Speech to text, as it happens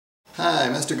Hi,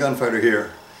 Mr. Gunfighter here.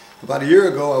 About a year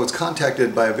ago I was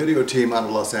contacted by a video team out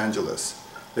of Los Angeles.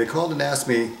 They called and asked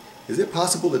me, is it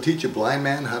possible to teach a blind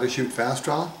man how to shoot fast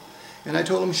draw? And I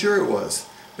told them sure it was.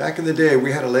 Back in the day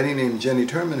we had a lady named Jenny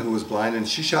Turman who was blind and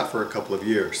she shot for a couple of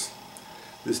years.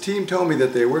 This team told me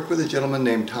that they worked with a gentleman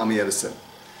named Tommy Edison.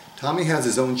 Tommy has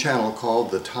his own channel called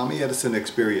the Tommy Edison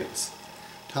Experience.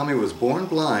 Tommy was born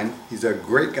blind, he's a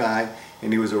great guy,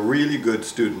 and he was a really good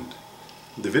student.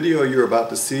 The video you're about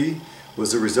to see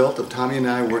was the result of Tommy and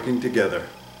I working together.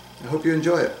 I hope you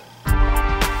enjoy it.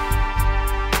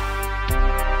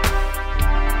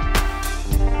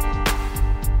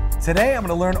 Today I'm going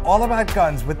to learn all about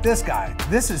guns with this guy.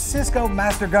 This is Cisko,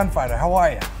 Master Gunfighter. How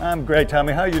are you? I'm great,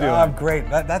 Tommy. How you doing? I'm great.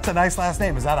 That's a nice last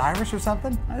name. Is that Irish or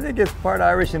something? I think it's part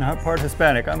Irish and part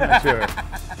Hispanic. I'm not sure.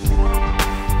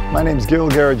 My name's Gil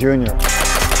Garrett Jr.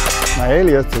 My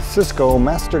alias is Cisko,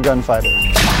 Master Gunfighter.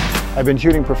 I've been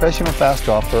shooting professional fast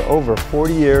draw for over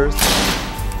 40 years,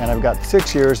 and I've got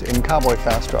 6 years in cowboy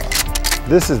fast draw.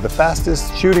 This is the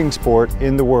fastest shooting sport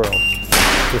in the world,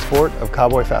 the sport of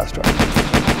cowboy fast draw.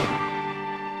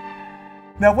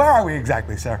 Now, where are we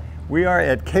exactly, sir? We are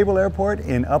at Cable Airport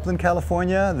in Upland,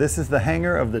 California. This is the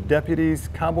hangar of the Deputies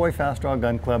Cowboy Fast Draw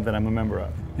Gun Club that I'm a member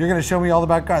of. You're going to show me all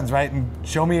about guns, right? And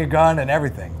show me a gun and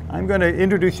everything. I'm going to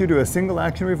introduce you to a single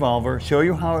action revolver, show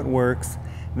you how it works,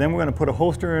 then we're going to put a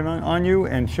holster on you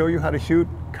and show you how to shoot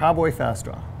cowboy fast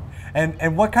draw.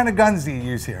 And what kind of guns do you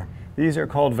use here? These are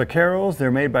called Vaqueros.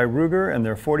 They're made by Ruger and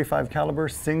they're .45 caliber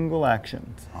single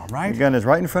actions. All right. The gun is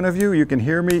right in front of you. You can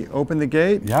hear me open the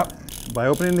gate. Yep. By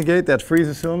opening the gate, that frees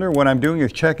the cylinder. What I'm doing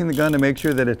is checking the gun to make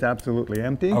sure that it's absolutely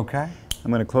empty. Okay.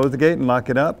 I'm going to close the gate and lock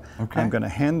it up. Okay. I'm going to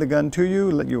hand the gun to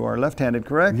you. You are left-handed,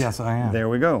 correct? Yes, I am. There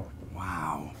we go.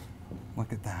 Wow.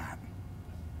 Look at that.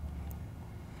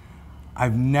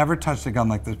 I've never touched a gun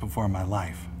like this before in my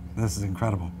life. This is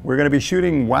incredible. We're going to be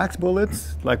shooting wax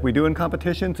bullets like we do in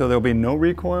competition, so there'll be no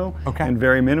recoil and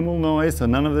very minimal noise, so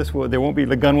none of this will,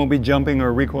 the gun won't be jumping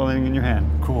or recoiling in your hand.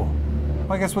 Cool.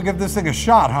 Well, I guess we'll give this thing a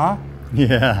shot, huh?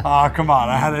 Yeah. Oh, come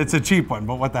on. It's a cheap one,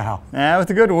 but what the hell? Nah, it's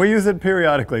a good one. We use it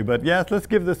periodically, but yes, let's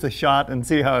give this a shot and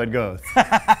see how it goes.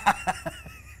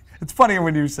 It's funnier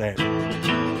when you say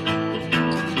it.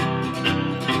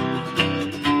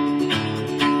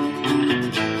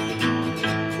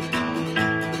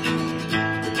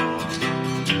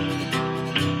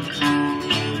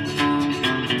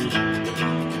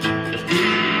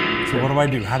 So what do I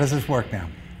do? How does this work now?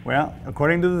 Well,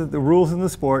 according to the rules in the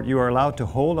sport, you are allowed to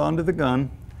hold onto the gun.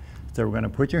 So we're going to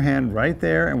put your hand right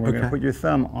there and we're going to put your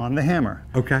thumb on the hammer.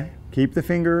 Okay. Keep the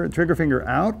trigger finger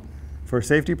out for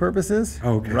safety purposes.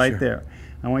 Okay, right sure. there.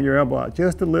 I want your elbow out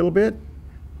just a little bit.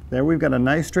 There we've got a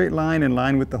nice straight line in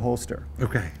line with the holster.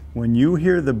 Okay. When you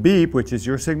hear the beep, which is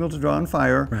your signal to draw and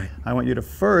fire, right, I want you to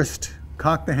first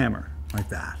cock the hammer. Like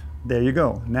that. There you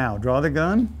go. Now draw the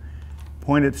gun,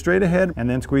 point it straight ahead, and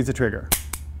then squeeze the trigger.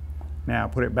 Now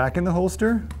put it back in the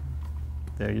holster.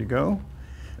 There you go.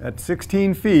 At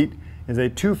 16 feet is a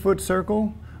 2-foot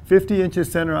circle, 50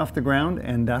 inches center off the ground,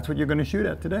 and that's what you're going to shoot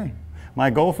at today.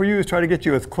 My goal for you is try to get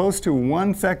you as close to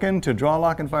 1 second to draw,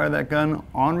 lock, and fire that gun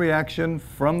on reaction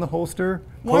from the holster.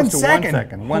 Close to 1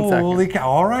 second. 1 second. Holy cow.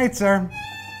 All right, sir.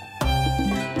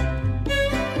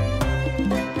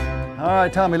 All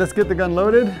right, Tommy, let's get the gun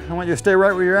loaded. I want you to stay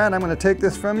right where you're at. I'm going to take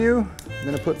this from you. I'm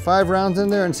going to put 5 rounds in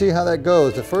there and see how that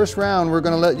goes. The first round, we're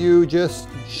going to let you just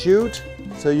shoot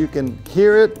so you can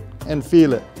hear it and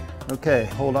feel it. Okay,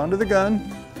 hold on to the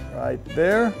gun right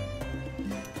there.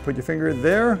 Put your finger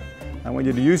there. I want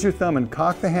you to use your thumb and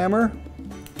cock the hammer.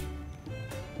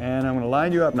 And I'm going to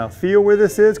line you up. Now feel where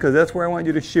this is because that's where I want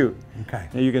you to shoot. Okay.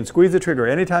 Now you can squeeze the trigger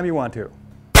anytime you want to.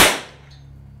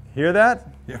 Hear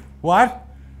that? Yeah. What?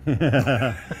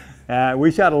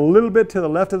 We shot a little bit to the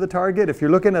left of the target. If you're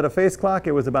looking at a face clock,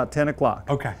 it was about 10 o'clock.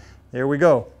 Okay. There we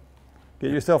go.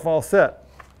 Get yourself all set.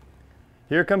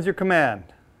 Here comes your command.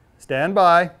 Stand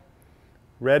by.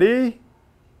 Ready?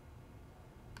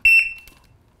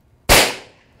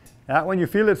 That one, you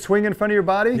feel it swing in front of your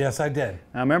body? Yes, I did.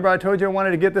 Now remember I told you I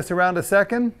wanted to get this around a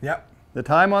second? Yep. The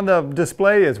time on the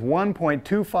display is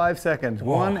 1.25 seconds.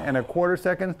 Whoa. 1.25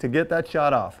 seconds to get that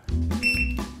shot off.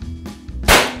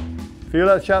 Feel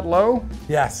that shot low?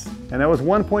 Yes. And that was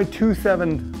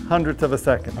 1.27 hundredths of a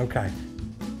second. Okay.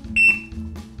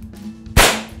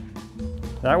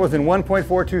 That was in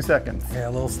 1.42 seconds. Yeah,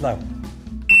 a little slow.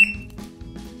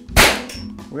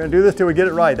 We're going to do this till we get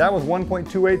it right. That was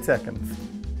 1.28 seconds.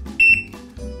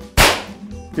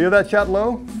 Feel that shot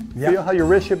low? Yep. Feel how your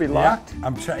wrist should be locked?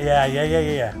 I'm trying.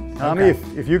 Yeah. Tommy,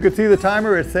 Okay. if you could see the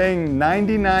timer, it's saying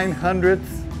 99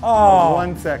 hundredths Oh.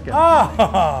 1 second.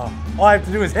 Oh. All I have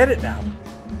to do is hit it now.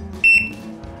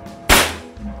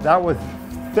 That was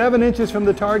 7 inches from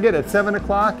the target at 7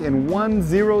 o'clock in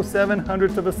 107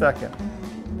 hundredths of a second.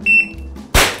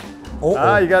 Uh-oh.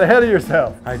 Ah, you got ahead of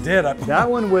yourself. I did. That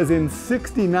one was in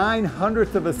 69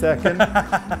 hundredths of a second,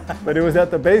 but it was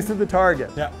at the base of the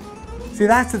target. Yeah. See,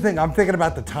 that's the thing. I'm thinking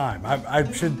about the time.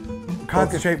 I should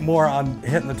concentrate more on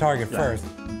hitting the target first.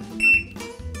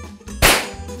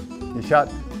 You shot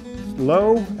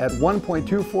low at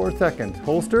 1.24 seconds.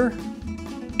 Holster.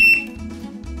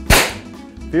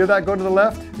 Feel that go to the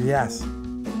left? Yes.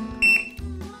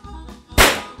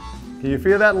 Can you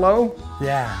feel that low?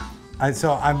 Yeah. I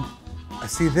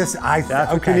see this.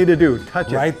 That's what you need to do.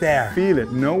 Touch it. Right there. Feel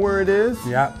it. Know where it is.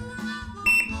 Yeah.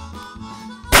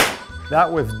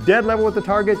 That was dead level with the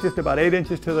target, just about 8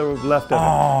 inches to the left of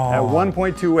it, at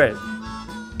 1.28.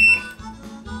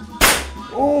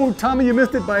 Oh, Tommy, you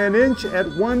missed it by an inch at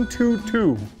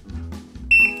 1.22.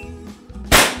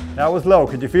 That was low.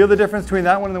 Could you feel the difference between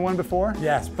that one and the one before?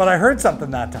 Yes, but I heard something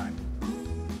that time.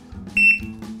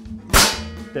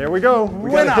 There we go. We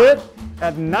Winner. got a hit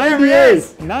at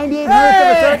 98. 98 hundredths of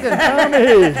a second,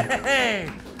 Tommy.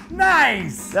 Hey,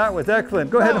 nice. That was excellent.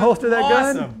 Go ahead and holster that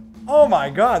gun. Awesome. Oh my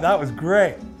God, that was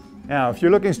great. Now, if you're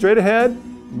looking straight ahead,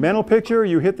 mental picture,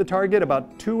 you hit the target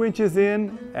about 2 inches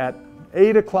in at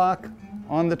 8 o'clock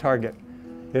on the target.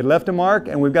 It left a mark,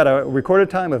 and we've got a recorded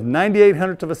time of 98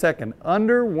 hundredths of a second,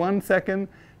 under 1 second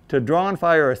to draw and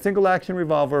fire a single action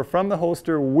revolver from the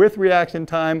holster with reaction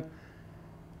time,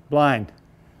 blind.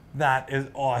 That is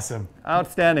awesome.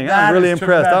 Outstanding. That I'm really is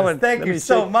impressed. tremendous. Thank you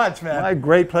so much, man. My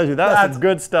great pleasure. That's some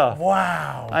good stuff.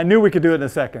 Wow. I knew we could do it in a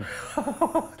second.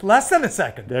 Less than a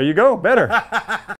second. There you go. Better.